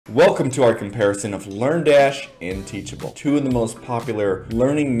Welcome to our comparison of LearnDash and Teachable, two of the most popular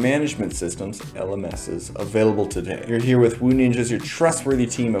learning management systems, LMSs, available today. You're here with WooNinjas, your trustworthy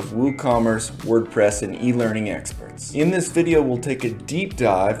team of WooCommerce, WordPress, and e-learning experts. In this video, we'll take a deep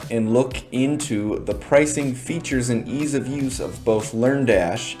dive and look into the pricing, features, and ease of use of both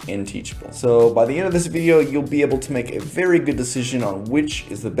LearnDash and Teachable. So by the end of this video, you'll be able to make a very good decision on which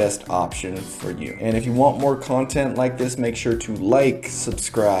is the best option for you. And if you want more content like this, make sure to like,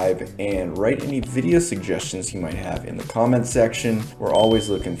 subscribe, and write any video suggestions you might have in the comment section. We're always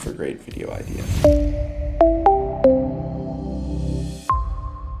looking for great video ideas.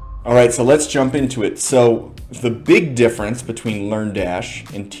 All right, so let's jump into it. So the big difference between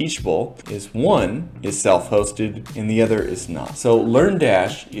LearnDash and Teachable is one is self-hosted and the other is not. So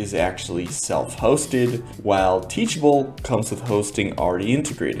LearnDash is actually self-hosted while Teachable comes with hosting already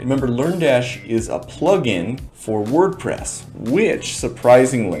integrated. Remember, LearnDash is a plugin for WordPress, which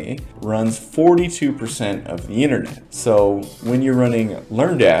surprisingly runs 42% of the internet. So when you're running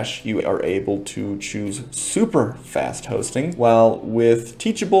LearnDash, you are able to choose super fast hosting, while with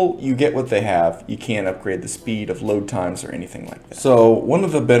Teachable, you get what they have. You can't upgrade the speed of load times or anything like that. So one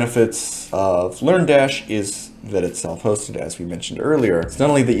of the benefits of LearnDash is that it's self-hosted, as we mentioned earlier. It's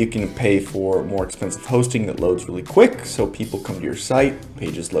not only that you can pay for more expensive hosting that loads really quick, so people come to your site,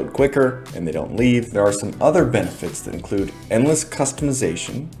 pages load quicker, and they don't leave. There are some other benefits that include endless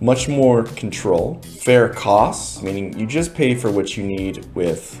customization, much more control, fair costs, meaning you just pay for what you need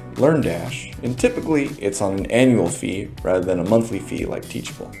with LearnDash, and typically it's on an annual fee rather than a monthly fee like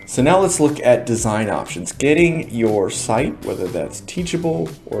Teachable. So now let's look at design options. Getting your site, whether that's Teachable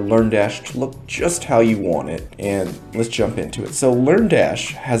or LearnDash, to look just how you want it. And let's jump into it. So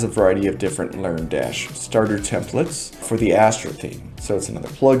LearnDash has a variety of different LearnDash starter templates for the Astro theme. So it's another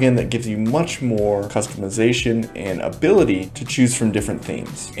plugin that gives you much more customization and ability to choose from different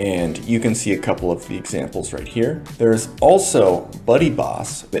themes. And you can see a couple of the examples right here. There's also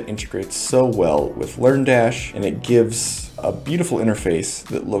BuddyBoss that integrates so well with LearnDash, and it gives a beautiful interface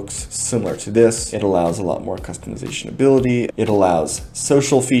that looks similar to this. It allows a lot more customization ability. It allows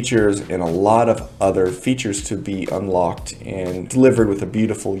social features and a lot of other features to be unlocked and delivered with a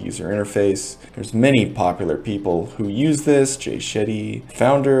beautiful user interface. There's many popular people who use this. Jay Shetty,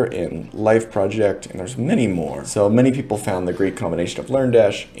 founder and Life Project, and there's many more. So many people found the great combination of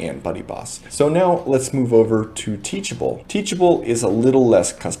LearnDash and BuddyBoss. So now let's move over to Teachable. Teachable is a little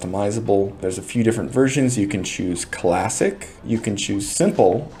less customizable. There's a few different versions. You can choose Classic, you can choose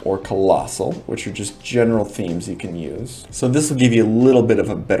Simple or Colossal, which are just general themes you can use. So this will give you a little bit of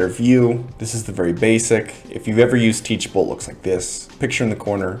a better view. This is the very basic. If you've ever used Teachable, it looks like this. Picture in the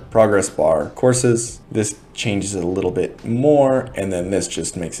corner, progress bar, courses. This changes it a little bit more, and then this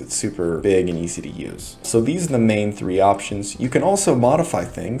just makes it super big and easy to use. So these are the main three options. You can also modify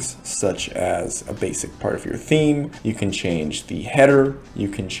things such as a basic part of your theme. You can change the header, you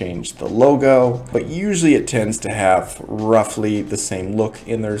can change the logo, but usually it tends to have roughly the same look,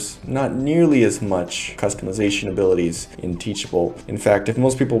 and there's not nearly as much customization abilities in Teachable. In fact, if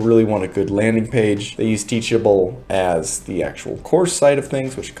most people really want a good landing page, they use Teachable as the actual course side of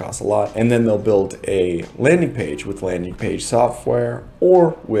things, which costs a lot, and then they'll build a landing page with landing page software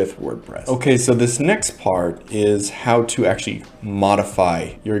or with WordPress. Okay, so this next part is how to actually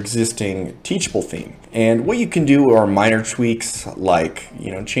modify your existing Teachable theme. And what you can do are minor tweaks like,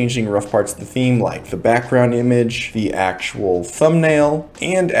 changing rough parts of the theme, like the background image, the actual thumbnail,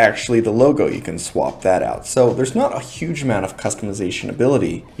 and actually the logo. You can swap that out. So there's not a huge amount of customization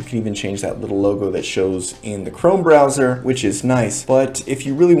ability. You can even change that little logo that shows in the Chrome browser, which is nice. But if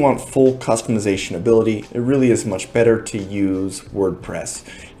you really want full customization ability, it really is much better to use WordPress.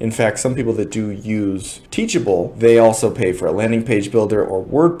 In fact, some people that do use Teachable, they also pay for a landing page builder or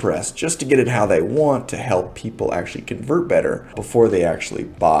WordPress just to get it how they want, to help people actually convert better before they actually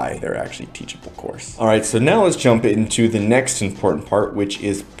buy their actually Teachable course. All right, so now let's jump into the next important part, which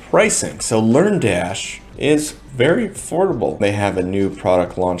is pricing. So LearnDash is very affordable. They have a new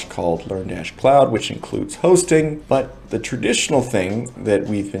product launch called LearnDash Cloud, which includes hosting, but the traditional thing that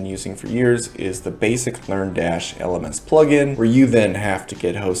we've been using for years is the basic LearnDash LMS plugin, where you then have to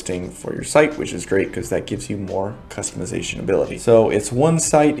get hosting for your site, which is great because that gives you more customization ability. So it's one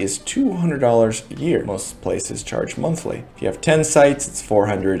site is $200 a year. Most places charge monthly. If you have 10 sites, it's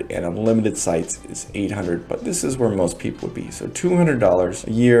 $400, and unlimited sites is $800, but this is where most people would be. So $200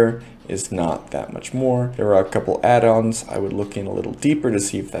 a year, is not that much more. There are a couple add-ons. I would look in a little deeper to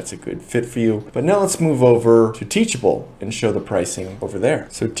see if that's a good fit for you. But now let's move over to Teachable and show the pricing over there.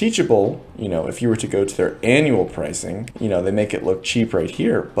 So Teachable, if you were to go to their annual pricing, they make it look cheap right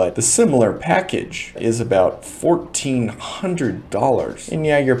here, but the similar package is about $1,400. And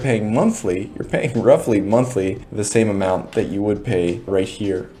yeah, you're paying monthly. You're paying roughly monthly the same amount that you would pay right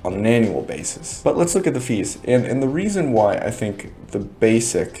here on an annual basis. But let's look at the fees. And the reason why I think the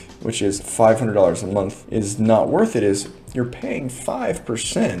basic, which is $500 a month, is not worth it is you're paying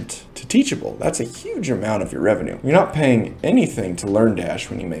 5% to Teachable. That's a huge amount of your revenue. You're not paying anything to LearnDash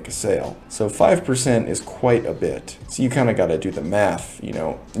when you make a sale. So 5% is quite a bit. So you kind of got to do the math. You're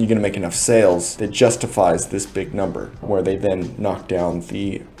going to make enough sales that justifies this big number, where they then knock down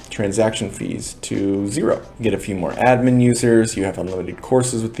the transaction fees to zero. You get a few more admin users. You have unlimited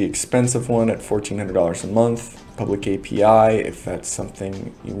courses with the expensive one at $1,400 a month. Public API, if that's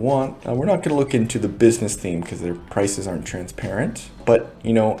something you want. We're not going to look into the business theme because their prices aren't transparent. But,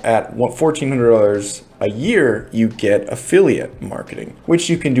 at $1,400 a year, you get affiliate marketing, which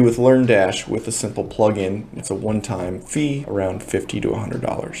you can do with LearnDash with a simple plugin. It's a one-time fee, around $50 to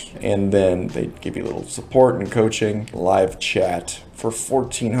 $100. And then they give you a little support and coaching, live chat for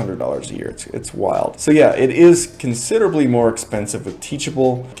 $1,400 a year. It's wild. So yeah, it is considerably more expensive with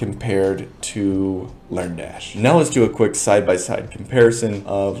Teachable compared to LearnDash. Now let's do a quick side-by-side comparison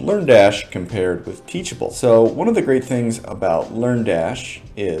of LearnDash compared with Teachable. So one of the great things about LearnDash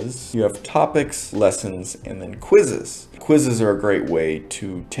is you have topics, lessons, and then quizzes. Quizzes are a great way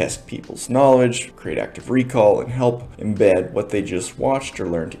to test people's knowledge, create active recall, and help embed what they just watched or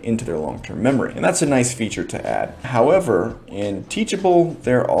learned into their long-term memory. And that's a nice feature to add. However, in Teachable,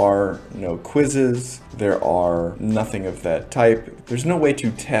 there are no quizzes. There are nothing of that type. There's no way to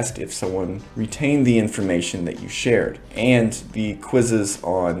test if someone retained the information that you shared. And the quizzes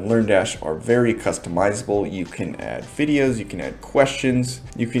on LearnDash are very customizable. You can add videos, you can add questions,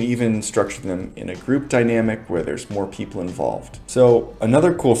 you can even structure them in a group dynamic where there's more people involved. So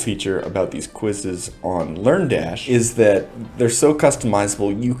another cool feature about these quizzes on LearnDash is that they're so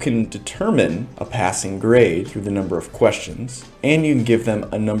customizable, you can determine a passing grade through the number of questions, and you can give them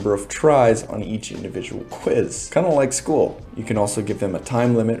a number of tries on each individual quiz. Kind of like school. You can also give them a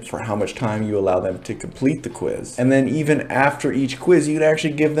time limit for how much time you allow them to complete the quiz. And then even after each quiz, you can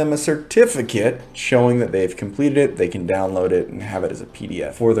actually give them a certificate showing that they've completed it. They can download it and have it as a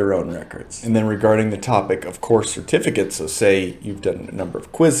PDF for their own records. And then regarding the topic of course certificates, so say you've done a number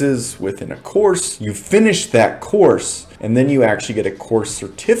of quizzes within a course, you've finished that course, and then you actually get a course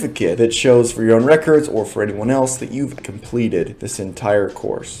certificate that shows for your own records or for anyone else that you've completed this entire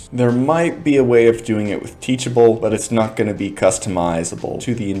course. There might be a way of doing it with Teachable, but it's not going to be customizable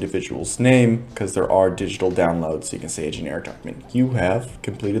to the individual's name because there are digital downloads. So you can say a generic document, you have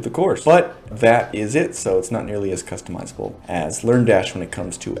completed the course. But that is it, so it's not nearly as customizable as LearnDash when it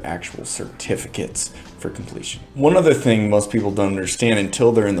comes to actual certificates for completion. One other thing most people don't understand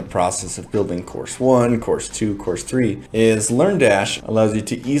until they're in the process of building course 1, course 2, course 3 is LearnDash allows you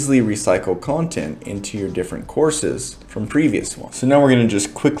to easily recycle content into your different courses from previous ones. So now we're going to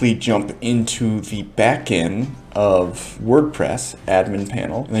just quickly jump into the back end of WordPress admin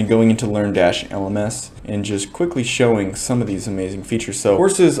panel and then going into LearnDash LMS and just quickly showing some of these amazing features. So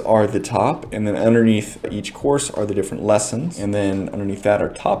courses are the top, and then underneath each course are the different lessons, and then underneath that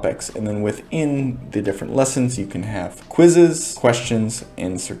are topics, and then within the different lessons you can have quizzes, questions,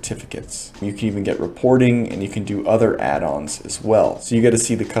 and certificates. You can even get reporting, and you can do other add-ons as well. So you get to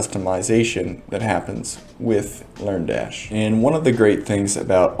see the customization that happens with LearnDash. And one of the great things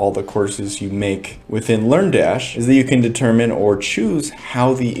about all the courses you make within LearnDash is that you can determine or choose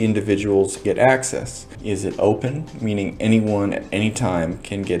how the individuals get access. Is it open, meaning anyone at any time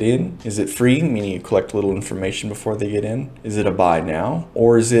can get in? Is it free, meaning you collect a little information before they get in? Is it a buy now?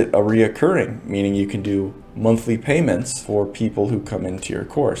 Or is it a reoccurring, meaning you can do monthly payments for people who come into your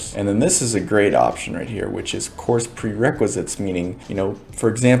course? And then this is a great option right here, which is course prerequisites, meaning, for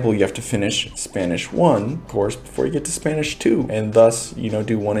example, you have to finish Spanish 1 course before you get to Spanish 2, and thus,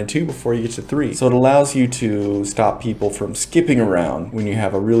 do 1 and 2 before you get to 3. So it allows you to stop people from skipping around when you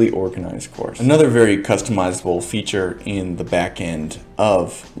have a really organized course. Another very customizable feature in the back end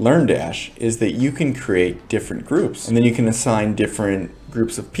of LearnDash is that you can create different groups, and then you can assign different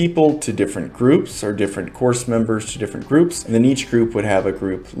groups of people to different groups, or different course members to different groups, and then each group would have a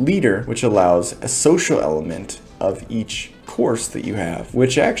group leader, which allows a social element of each course that you have,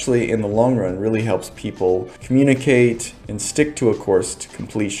 which actually in the long run really helps people communicate and stick to a course to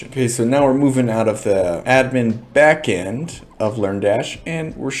completion. Okay, so now we're moving out of the admin backend of LearnDash,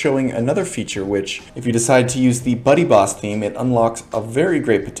 and we're showing another feature which, if you decide to use the Buddy Boss theme, it unlocks a very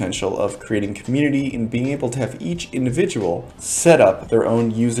great potential of creating community and being able to have each individual set up their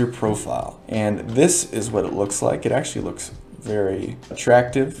own user profile. And this is what it looks like. It actually looks very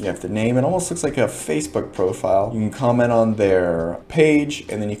attractive. You have the name. It almost looks like a Facebook profile. You can comment on their page,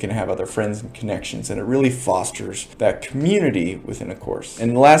 and then you can have other friends and connections, and it really fosters that community within a course.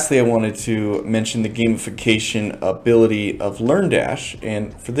 And lastly, I wanted to mention the gamification ability of LearnDash,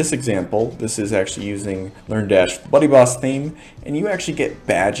 and for this example, this is actually using LearnDash Buddy Boss theme, and you actually get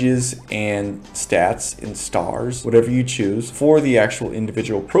badges and stats and stars, whatever you choose, for the actual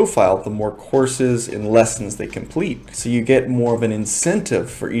individual profile the more courses and lessons they complete. So you get more of an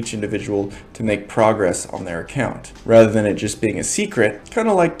incentive for each individual to make progress on their account, rather than it just being a secret, kind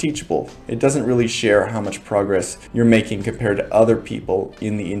of like Teachable. It doesn't really share how much progress you're making compared to other people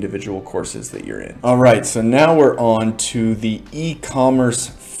in the individual courses that you're in. All right, so now we're on to the e-commerce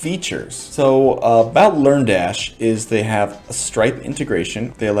features. So about LearnDash is they have a Stripe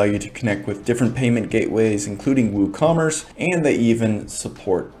integration. They allow you to connect with different payment gateways, including WooCommerce, and they even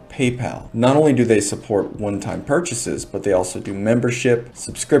support PayPal. Not only do they support one-time purchases, but they also do membership,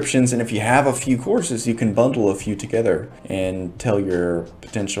 subscriptions, and if you have a few courses, you can bundle a few together and tell your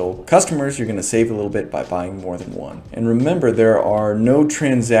potential customers you're going to save a little bit by buying more than one. And remember, there are no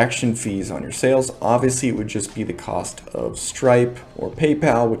transaction fees on your sales. Obviously, it would just be the cost of Stripe or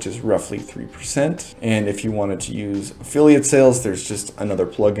PayPal, which is roughly 3%. And if you wanted to use affiliate sales, there's just another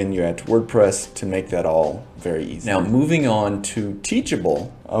plugin you add to WordPress to make that all very easy. Now, moving on to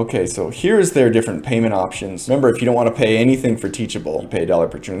Teachable. Okay, so here's their different payment options. Remember, if you don't want to pay anything for Teachable, you pay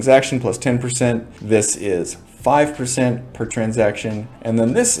 $1 per transaction plus 10%. This is 5% per transaction, and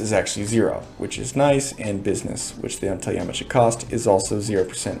then this is actually 0, which is nice, and business, which they don't tell you how much it costs, is also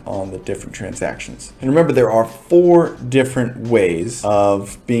 0% on the different transactions. And remember, there are 4 different ways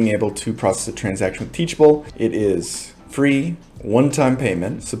of being able to process a transaction with Teachable. It is free, one-time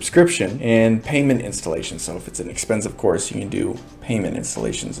payment, subscription, and payment installation. So if it's an expensive course, you can do payment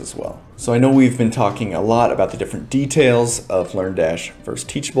installations as well. So I know we've been talking a lot about the different details of LearnDash versus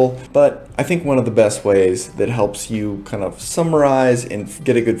Teachable, but I think one of the best ways that helps you kind of summarize and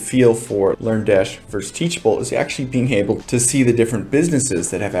get a good feel for LearnDash versus Teachable is actually being able to see the different businesses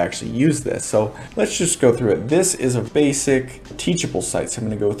that have actually used this. So let's just go through it. This is a basic Teachable Sites. I'm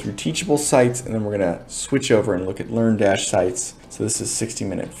going to go through Teachable Sites, and then we're going to switch over and look at LearnDash Sites. So this is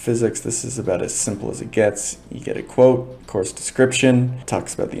 60-minute physics. This is about as simple as it gets. You get a quote, course description,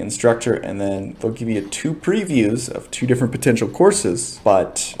 talks about the instructor, and then they'll give you 2 previews of 2 different potential courses,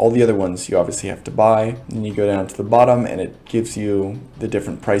 but all the other ones you obviously have to buy. And you go down to the bottom and it gives you the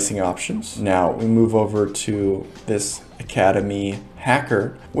different pricing options. Now we move over to this Academy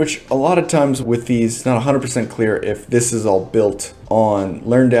Hacker, which a lot of times with these, it's not 100% clear if this is all built on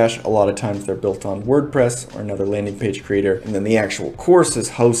LearnDash. A lot of times they're built on WordPress or another landing page creator, and then the actual course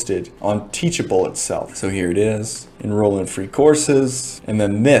is hosted on Teachable itself. So here it is, enroll in free courses, and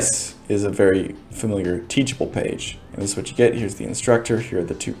then this is a very familiar Teachable page. And this is what you get. Here's the instructor. Here are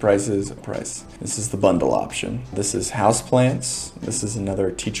the 2 prices. This is the bundle option. This is houseplants. This is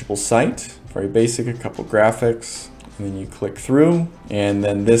another Teachable site. Very basic, a couple graphics. And then you click through, and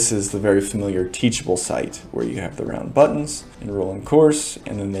then this is the very familiar Teachable site where you have the round buttons, enroll in course,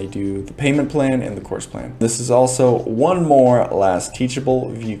 and then they do the payment plan and the course plan. This is also one more last Teachable,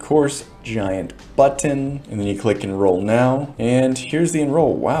 view course, giant button, and then you click enroll now, and here's the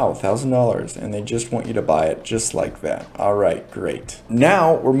enroll. Wow, $1,000, and they just want you to buy it just like that. All right, great.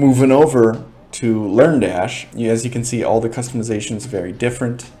 Now we're moving over to LearnDash. As you can see, all the customization is very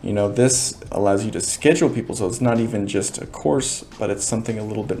different. You know, this allows you to schedule people, so it's not even just a course, but it's something a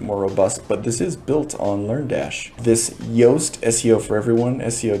little bit more robust, but this is built on LearnDash. This Yoast SEO for Everyone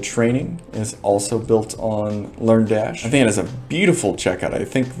SEO training is also built on LearnDash. I think it has a beautiful checkout. I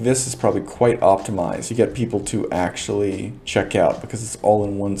think this is probably quite optimized to get people to actually check out because it's all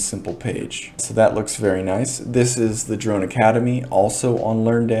in one simple page. So that looks very nice. This is the Drone Academy, also on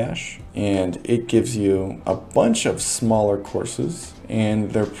LearnDash, and it gives you a bunch of smaller courses,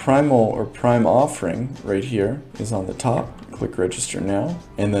 and their prime offering right here is on the top. Click register now.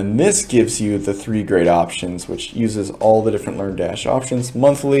 And then this gives you the 3 great options, which uses all the different LearnDash options: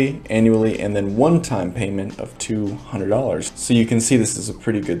 monthly, annually, and then one-time payment of $200. So you can see this is a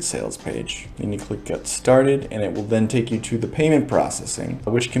pretty good sales page. Then you click get started, and it will then take you to the payment processing,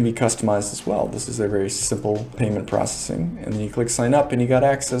 which can be customized as well. This is a very simple payment processing, and then you click sign up and you got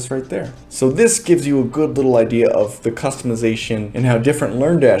access right there. So this gives you a good little idea of the customization and how different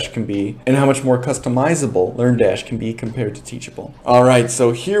LearnDash can be, and how much more customizable LearnDash can be compared to Teachable. All right,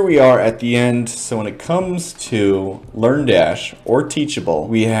 so here we are at the end. So when it comes to LearnDash or Teachable,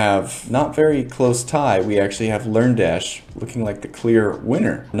 we have not very close tie. We actually have LearnDash looking like the clear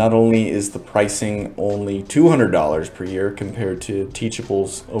winner. Not only is the pricing only $200 per year compared to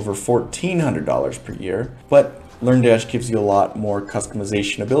Teachable's over $1,400 per year, but LearnDash gives you a lot more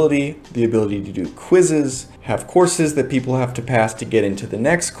customization ability, the ability to do quizzes, have courses that people have to pass to get into the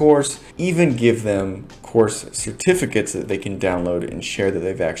next course, even give them course certificates that they can download and share that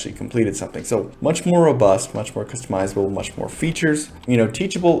they've actually completed something. So much more robust, much more customizable, much more features. You know,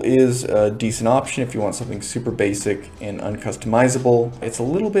 Teachable is a decent option if you want something super basic and uncustomizable. It's a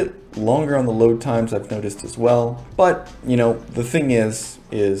little bit longer on the load times, I've noticed as well. But, you know, the thing is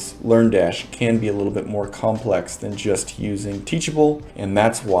LearnDash can be a little bit more complex than just using Teachable, and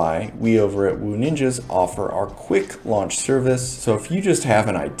that's why we over at Woo Ninjas offer our quick launch service. So if you just have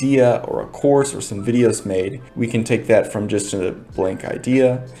an idea or a course or some videos made, we can take that from just a blank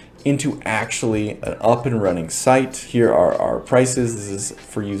idea into actually an up and running site. Here are our prices. This is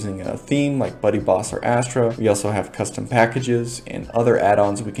for using a theme like Buddy Boss or Astra. We also have custom packages and other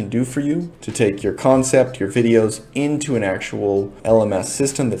add-ons we can do for you to take your concept, your videos into an actual LMS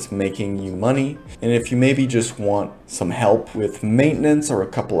system that's making you money. And if you maybe just want some help with maintenance or a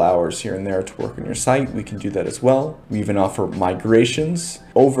couple hours here and there to work on your site, we can do that as well. We even offer migrations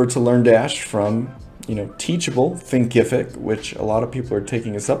over to LearnDash from Teachable, Thinkific, which a lot of people are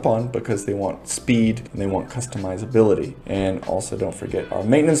taking us up on because they want speed and they want customizability. And also don't forget our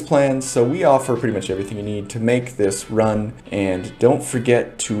maintenance plans. So we offer pretty much everything you need to make this run. And don't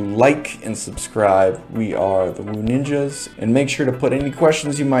forget to like and subscribe. We are the Woo Ninjas, and make sure to put any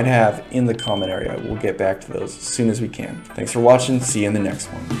questions you might have in the comment area. We'll get back to those as soon as we can. Thanks for watching. See you in the next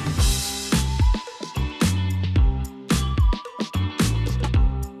one.